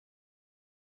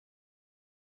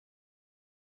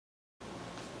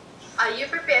Are you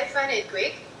prepared for an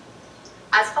earthquake?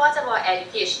 As part of our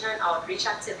education and outreach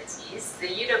activities, the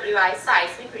UWI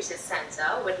Seismic Research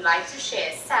Center would like to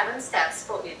share 7 steps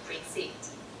for earthquake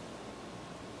safety.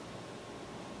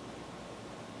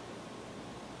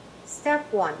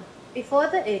 Step 1. Before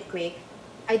the earthquake,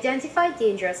 identify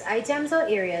dangerous items or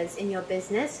areas in your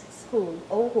business, school,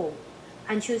 or home,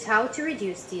 and choose how to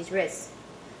reduce these risks.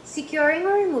 Securing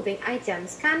or removing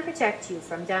items can protect you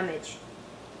from damage.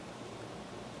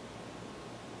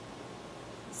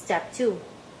 Step 2.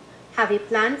 Have a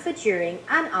plan for during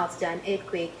and after an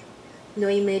earthquake. Know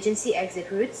emergency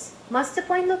exit routes, muster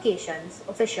point locations,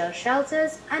 official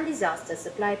shelters, and disaster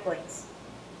supply points.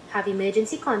 Have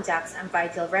emergency contacts and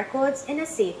vital records in a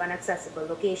safe and accessible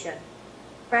location.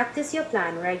 Practice your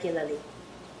plan regularly.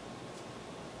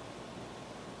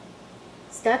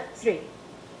 Step 3.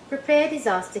 Prepare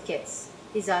disaster kits.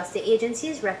 Disaster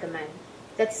agencies recommend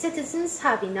that citizens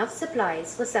have enough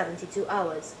supplies for 72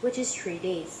 hours, which is 3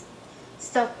 days.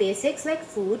 Stock basics like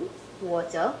food,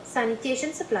 water,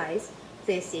 sanitation supplies,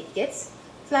 first aid kits,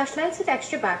 flashlights with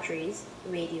extra batteries,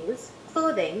 radios,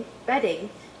 clothing, bedding,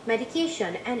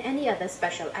 medication, and any other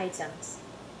special items.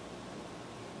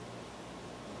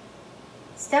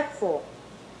 Step 4.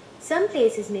 Some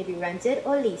places may be rented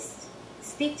or leased.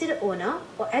 Speak to the owner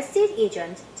or estate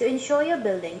agent to ensure your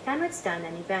building can withstand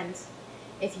an event.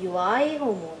 If you are a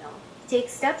homeowner, take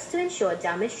steps to ensure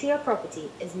damage to your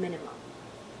property is minimal.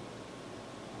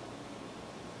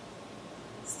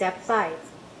 Step 5.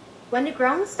 When the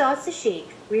ground starts to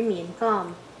shake, remain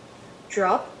calm.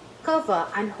 Drop, cover,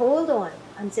 and hold on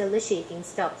until the shaking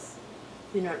stops.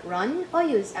 Do not run or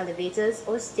use elevators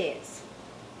or stairs.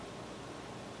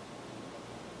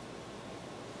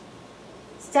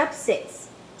 Step 6.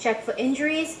 Check for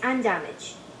injuries and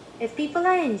damage. If people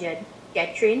are injured,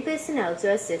 get trained personnel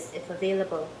to assist if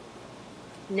available.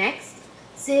 Next,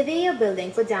 survey your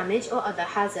building for damage or other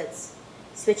hazards.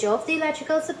 Switch off the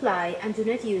electrical supply and do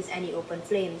not use any open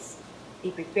flames.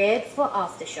 Be prepared for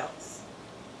aftershocks.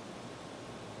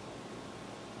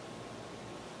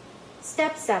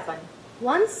 Step 7.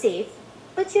 Once safe,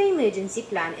 put your emergency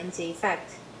plan into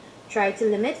effect. Try to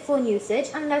limit phone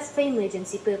usage unless for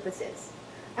emergency purposes.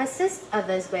 Assist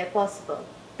others where possible.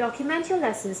 Document your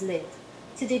lessons learned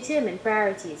to determine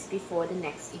priorities before the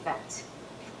next event.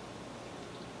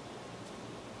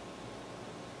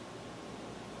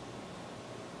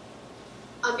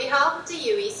 On behalf of the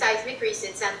UE Seismic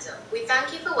Research Center, we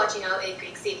thank you for watching our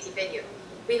earthquake safety video.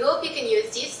 We hope you can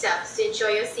use these steps to ensure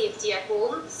your safety at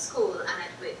home, school, and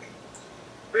at work.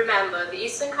 Remember, the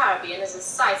Eastern Caribbean is a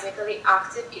seismically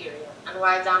active area, and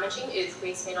while damaging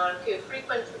earthquakes may not occur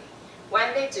frequently,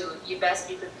 when they do, you best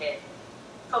be prepared.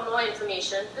 For more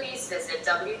information, please visit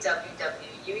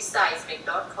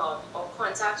www.useismic.com or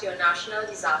contact your National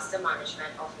Disaster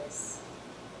Management Office.